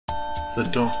The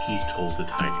donkey told the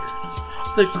tiger,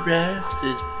 "The grass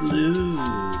is blue."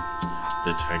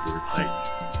 The tiger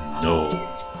replied, "No,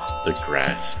 the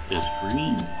grass is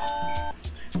green."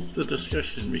 The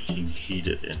discussion became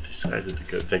heated and decided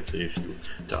to take the issue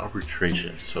to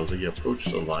arbitration, so they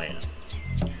approached the lion.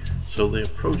 To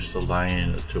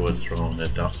his throne,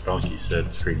 and donkey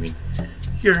said, screaming,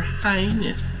 "Your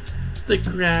Highness, the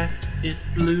grass is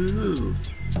blue."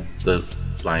 The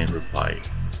lion replied,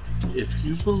 "If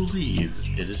you believe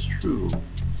it is true,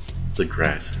 the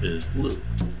grass is blue."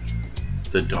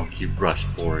 The donkey rushed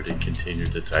forward and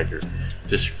continued, "The tiger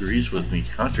disagrees with me,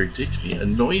 contradicts me,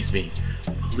 annoys me.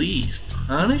 Please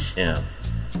punish him."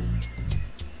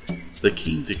 The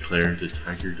king declared the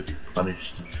tiger to be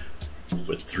punished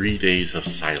with 3 days of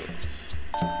silence.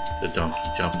 The donkey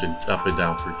jumped up and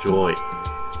down for joy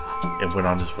and went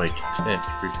on his way content,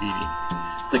 repeating,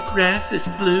 "The grass is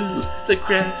blue, the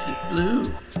grass is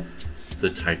blue." The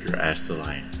tiger asked the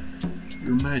lion,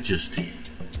 "Your Majesty,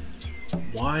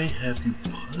 why have you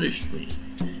punished me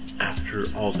after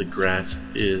all the grass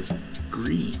is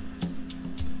green?"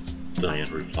 The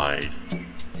lion replied,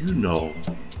 "You know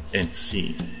and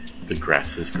see the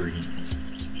grass is green."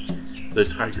 The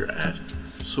tiger asked,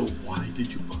 "So why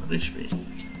did you punish me?"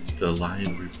 The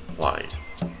lion replied,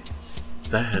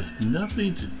 "That has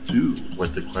nothing to do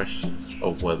with the question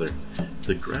of whether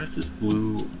the grass is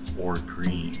blue or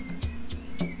green.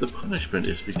 The punishment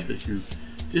is because you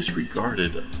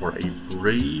disregarded for a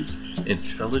brave,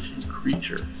 intelligent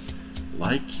creature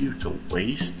like you to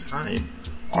waste time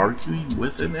arguing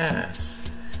with an ass.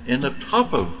 And on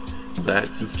top of that,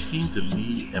 you came to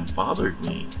me and bothered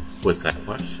me with that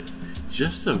question,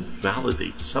 just to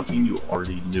validate something you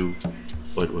already knew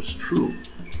but was true.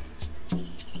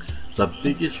 The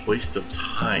biggest waste of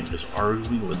time is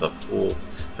arguing with a fool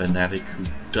fanatic who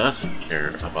doesn't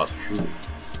care about truth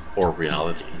or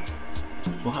reality,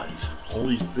 but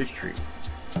only victory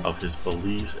of his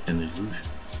beliefs and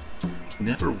illusions.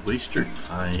 Never waste your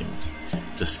time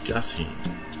discussing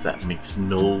that makes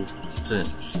no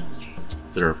sense.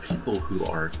 There are people who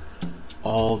are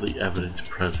all the evidence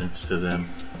present to them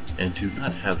and do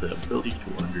not have the ability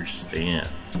to understand.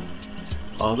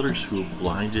 Others who are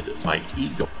blinded by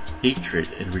ego, hatred,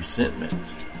 and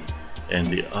resentment. And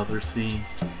the other thing,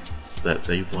 that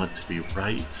they want to be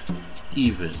right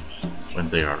even when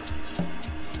they aren't.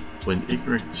 When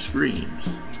ignorance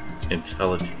screams,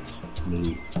 intelligence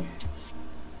moves.